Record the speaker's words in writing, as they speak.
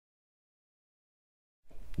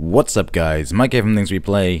What's up guys, Mike here from Things We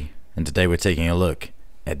Play, and today we're taking a look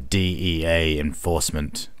at DEA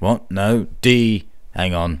enforcement. What? No,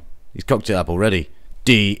 hang on, he's cocked it up already.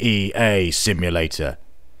 DEA Simulator.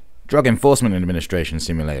 Drug Enforcement Administration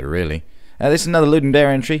Simulator, really. This is another Ludum Dare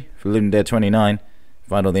entry for Ludum Dare 29.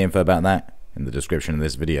 Find all the info about that in the description of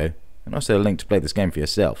this video, and also a link to play this game for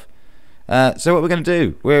yourself. So what we're going to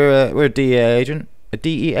do, we're a DEA agent. A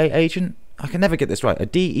DEA agent? I can never get this right. A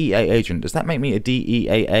DEA agent. Does that make me a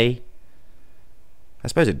DEAA? I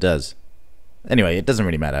suppose it does. Anyway, it doesn't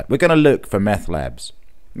really matter. We're going to look for meth labs.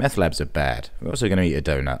 Meth labs are bad. We're also going to eat a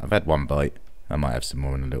donut. I've had one bite. I might have some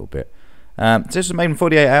more in a little bit. So this was made in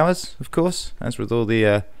 48 hours, of course, as with all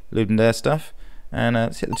the Ludum Dare stuff. And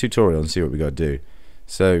let's hit the tutorial and see what we got to do.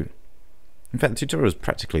 So, in fact, the tutorial is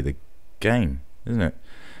practically the game, isn't it?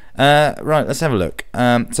 Right, let's have a look.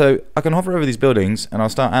 So I can hover over these buildings and I'll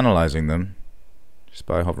start analysing them just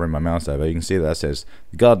by hovering my mouse over. You can see that says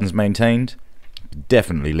the garden's maintained,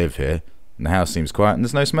 definitely live here, and the house seems quiet and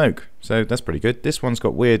there's no smoke, so that's pretty good. This one's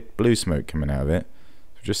got weird blue smoke coming out of it,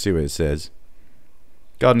 so just see what it says.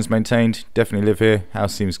 Garden's maintained, definitely live here,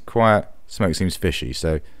 house seems quiet, smoke seems fishy,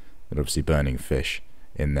 so they're obviously burning fish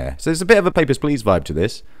in there. So there's a bit of a Papers, Please vibe to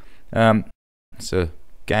this. It's a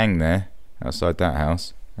gang there outside that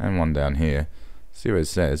house. And one down here. See what it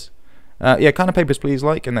says. Yeah, kind of Papers, Please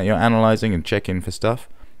like, in that you're analysing and checking for stuff.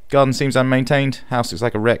 Garden seems unmaintained. House looks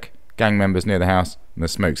like a wreck. Gang members near the house. And the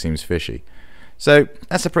smoke seems fishy. So,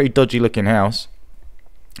 that's a pretty dodgy looking house.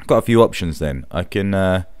 I've got a few options then. I can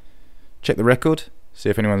check the record. See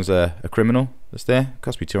if anyone's a criminal that's there. It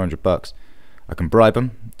costs me $200. I can bribe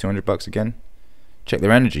them. $200 again. Check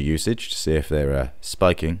their energy usage to see if they're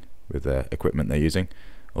spiking with the equipment they're using.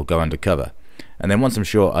 Or go undercover. And then once I'm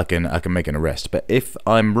sure, I can make an arrest. But if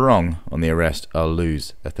I'm wrong on the arrest, I'll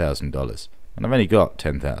lose $1,000. And I've only got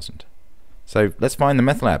 10,000. So let's find the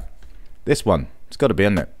meth lab. This one. It's got to be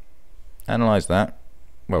in it. Analyze that.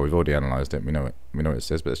 Well, we've already analysed it. We know it. We know what it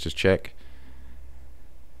says. But let's just check.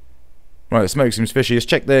 Right, the smoke seems fishy. Let's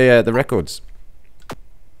check the records.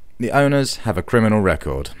 The owners have a criminal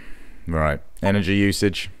record. Right. Energy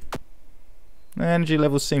usage. The energy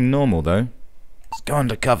levels seem normal though. Let's go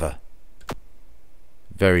undercover.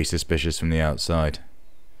 Very suspicious from the outside.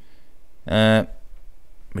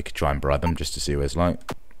 We could try and bribe them just to see what it's like.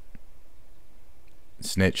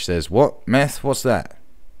 Snitch says, "What? Meth? What's that?"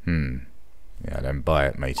 Yeah, don't buy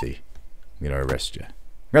it, matey. I'm gonna arrest you.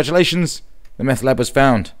 Congratulations! The meth lab was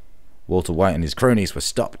found. Walter White and his cronies were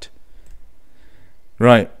stopped.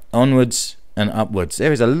 Right, onwards and upwards.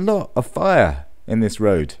 There is a lot of fire in this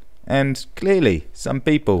road. And clearly, some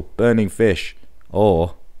people burning fish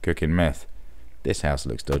or cooking meth. This house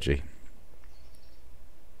looks dodgy.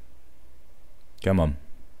 Come on.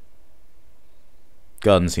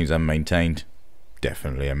 Garden seems unmaintained.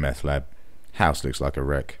 Definitely a meth lab. House looks like a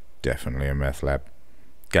wreck. Definitely a meth lab.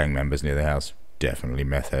 Gang members near the house. Definitely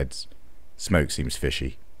meth heads. Smoke seems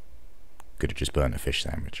fishy. Could have just burnt a fish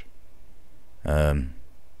sandwich.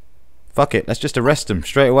 Fuck it. Let's just arrest them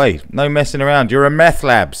straight away. No messing around. You're a meth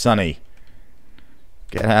lab, sonny.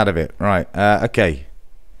 Get out of it. Right. Okay.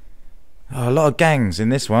 Oh, a lot of gangs in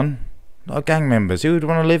this one. A lot of gang members. Who would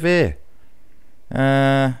want to live here?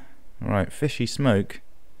 Right, fishy smoke.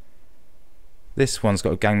 This one's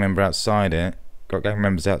got a gang member outside it. Got gang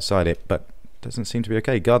members outside it, but doesn't seem to be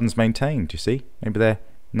okay. Garden's maintained, you see? Maybe they're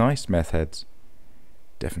nice meth heads.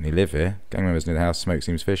 Definitely live here. Gang members near the house. Smoke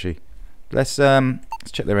seems fishy. Let's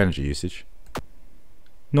check their energy usage.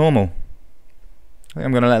 Normal. I think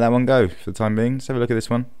I'm going to let that one go for the time being. Let's have a look at this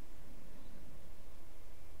one.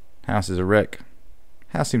 House is a wreck.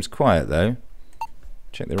 House seems quiet though.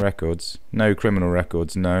 Check the records. No criminal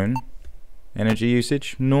records known. Energy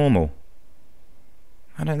usage? Normal.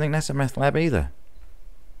 I don't think that's a meth lab either.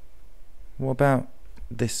 What about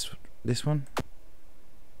this one?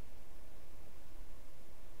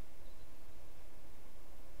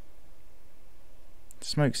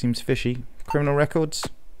 Smoke seems fishy. Criminal records?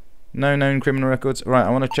 No known criminal records. Right,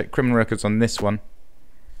 I want to check criminal records on this one.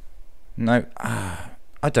 No.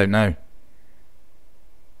 I don't know.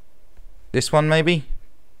 This one maybe?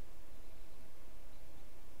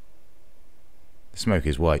 The smoke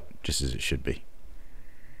is white, just as it should be.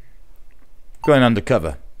 Going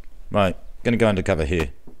undercover. Right, gonna go undercover here.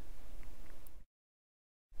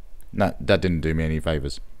 Nah, that didn't do me any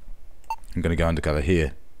favours. I'm gonna go undercover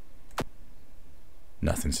here.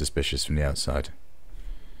 Nothing suspicious from the outside.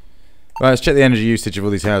 Right, let's check the energy usage of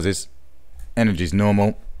all these houses. Energy's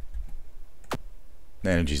normal.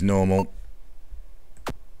 Energy's normal.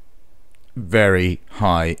 Very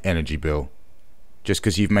high energy bill. Just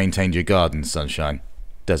because you've maintained your garden, sunshine,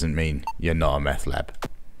 doesn't mean you're not a meth lab.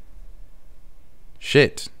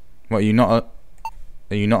 Shit. What, are you not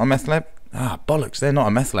a meth lab? Ah, bollocks, they're not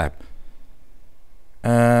a meth lab.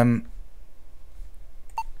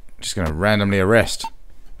 Just gonna randomly arrest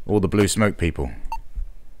all the blue smoke people.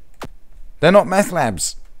 They're not meth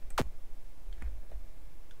labs.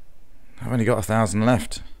 I've only got 1,000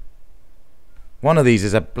 left. One of these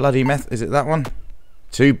is a bloody meth. Is it that one?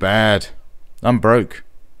 Too bad. I'm broke.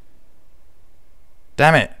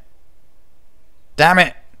 Damn it. Damn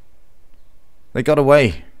it. They got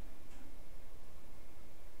away.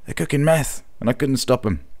 They're cooking meth, and I couldn't stop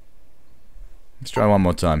them. Let's try one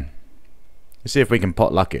more time. Let's see if we can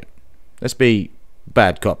potluck it. Let's be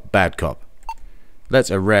bad cop, bad cop. Let's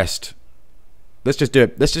arrest. Let's just do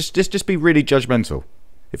it. Let's just be really judgmental.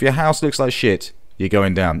 If your house looks like shit, you're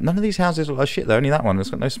going down. None of these houses look like shit though. Only that one. There's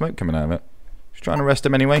got no smoke coming out of it. Just try and arrest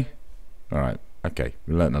him anyway. Alright. Okay.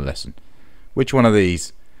 We learned a lesson. Which one of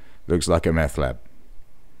these looks like a meth lab?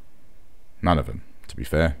 None of them, to be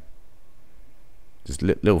fair. Just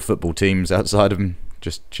little football teams outside of them,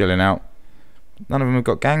 just chilling out. None of them have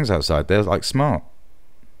got gangs outside. They're like smart.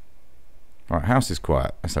 Alright, house is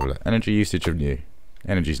quiet. Let's have a look. Energy usage of new.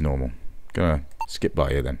 Energy's normal. Gonna skip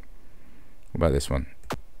by here then. What about this one?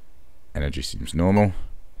 Energy seems normal.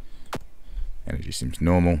 Energy seems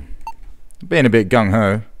normal. Being a bit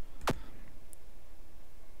gung-ho.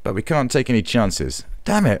 But we can't take any chances.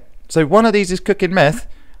 Damn it. So one of these is cooking meth,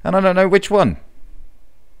 and I don't know which one.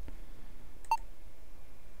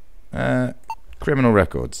 Criminal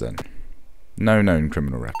records then. No known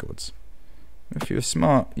criminal records. If you were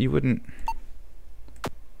smart, you wouldn't.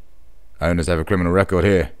 Owners have a criminal record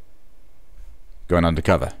here. Going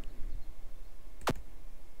undercover.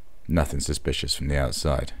 Nothing suspicious from the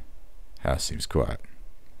outside. House seems quiet.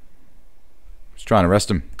 Let's try and arrest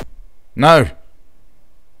him. No!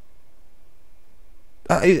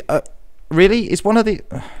 Really? Is one of the...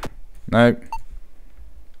 No.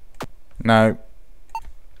 No.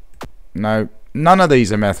 No. None of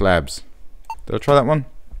these are meth labs. Did I try that one?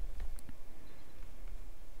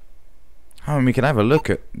 Oh, and we can have a look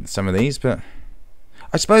at some of these, but...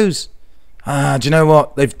 I suppose... do you know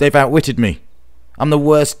what? They've outwitted me. I'm the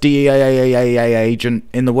worst DEA agent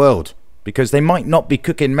in the world. Because they might not be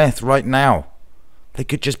cooking meth right now. They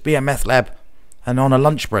could just be a meth lab and on a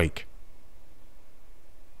lunch break.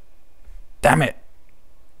 Damn it.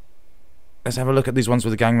 Let's have a look at these ones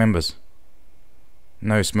with the gang members.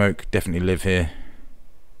 No smoke, definitely live here.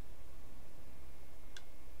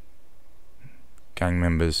 Gang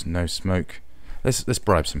members, no smoke. Let's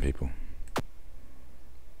bribe some people.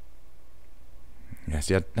 Yeah,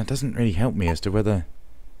 see, that doesn't really help me as to whether...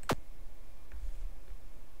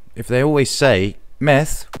 If they always say,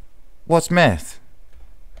 meth, what's meth?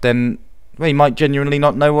 Then, well, you might genuinely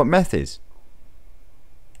not know what meth is.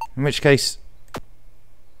 In which case...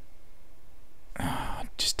 I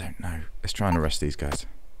just don't know. Let's try and arrest these guys.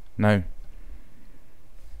 No.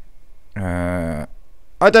 I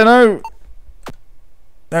don't know!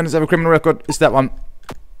 Owners have a criminal record. It's that one.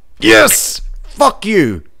 Yes! Fuck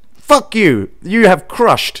you! Fuck you! You have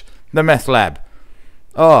crushed the meth lab.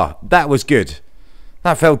 Oh, that was good.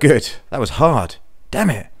 That felt good. That was hard. Damn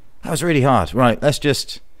it. That was really hard. Right, let's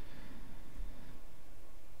just...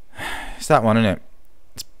 It's that one, isn't it?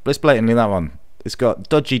 It's blatantly that one. It's got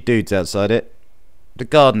dodgy dudes outside it. The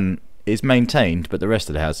garden is maintained, but the rest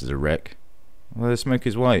of the house is a wreck. Well, the smoke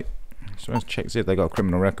is white. So let's check see if they got a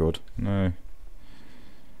criminal record. No.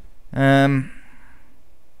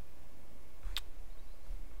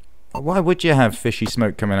 Why would you have fishy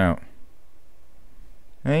smoke coming out?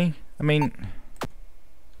 Eh? I mean,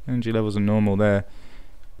 energy levels are normal there.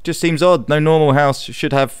 It just seems odd. No normal house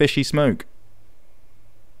should have fishy smoke.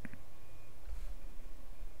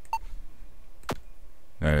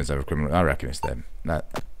 No, there's a criminal. I reckon it's them.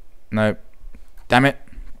 No. Damn it.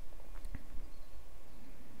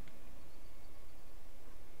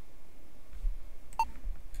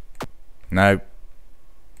 No.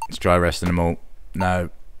 Let's try arresting them all. No.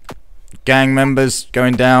 Gang members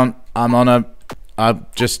going down. I'm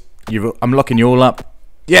locking you all up.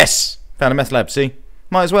 Yes! Found a meth lab, see?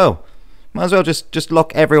 Might as well. Might as well just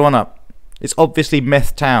lock everyone up. It's obviously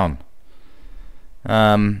meth town.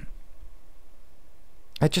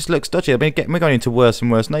 It just looks dodgy. I mean, we're going into worse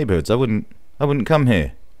and worse neighbourhoods. I wouldn't come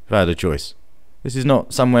here if I had a choice. This is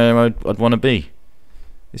not somewhere I'd want to be.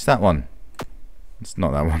 It's that one. It's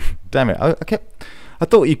not that one. Damn it! I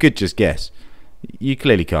thought you could just guess. You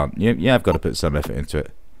clearly can't. You have got to put some effort into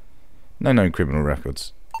it. No known criminal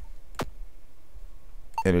records.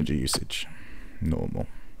 Energy usage. Normal.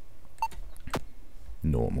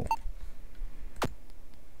 Normal.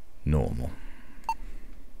 Normal.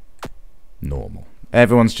 Normal.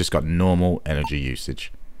 Everyone's just got normal energy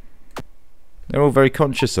usage. They're all very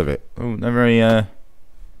conscious of it. Oh, they're very, you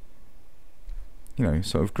know,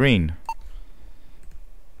 sort of green.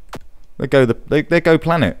 They go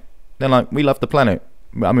planet. They're like, we love the planet.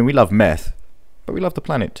 I mean, we love meth, but we love the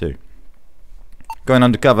planet too. Going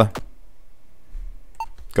undercover.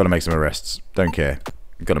 Got to make some arrests. Don't care.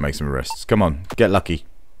 Got to make some arrests. Come on, get lucky.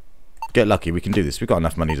 Get lucky. We can do this. We've got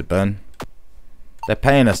enough money to burn. They're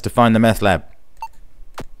paying us to find the meth lab.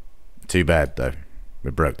 Too bad though.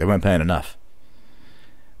 We're broke. They weren't paying enough.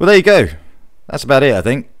 Well, there you go. That's about it, I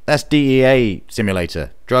think. That's DEA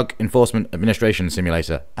Simulator, Drug Enforcement Administration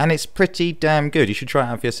Simulator, and it's pretty damn good. You should try it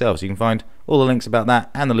out for yourselves. You can find all the links about that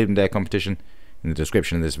and the Ludum Dare competition in the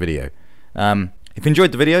description of this video. If you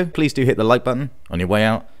enjoyed the video, please do hit the like button on your way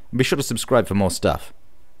out, and be sure to subscribe for more stuff.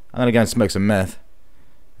 I'm going to go and smoke some meth,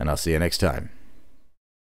 and I'll see you next time.